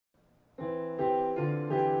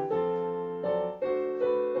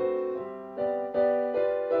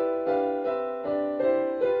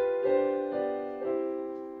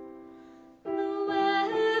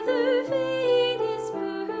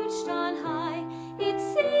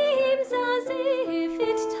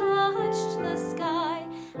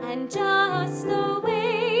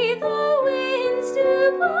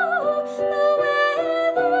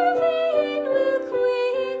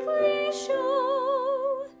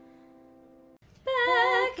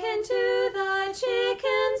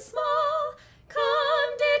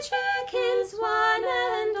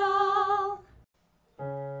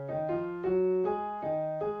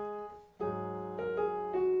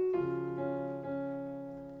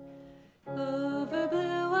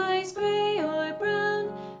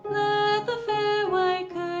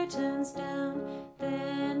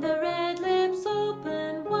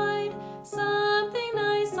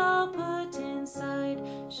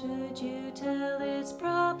Should you tell its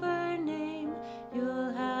proper name,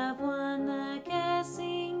 you'll have won the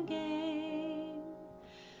guessing game.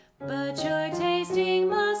 But your tasting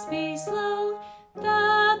must be slow,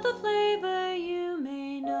 that the flavor you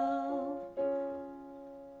may know.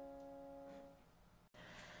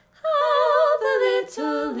 How the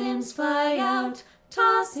little limbs fly out,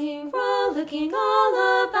 tossing, frolicking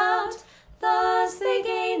all about. Thus they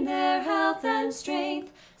gain their health and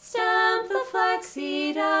strength, stamp the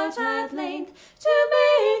flaxseed out at length, to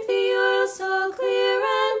make the oil so clear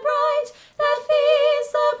and bright,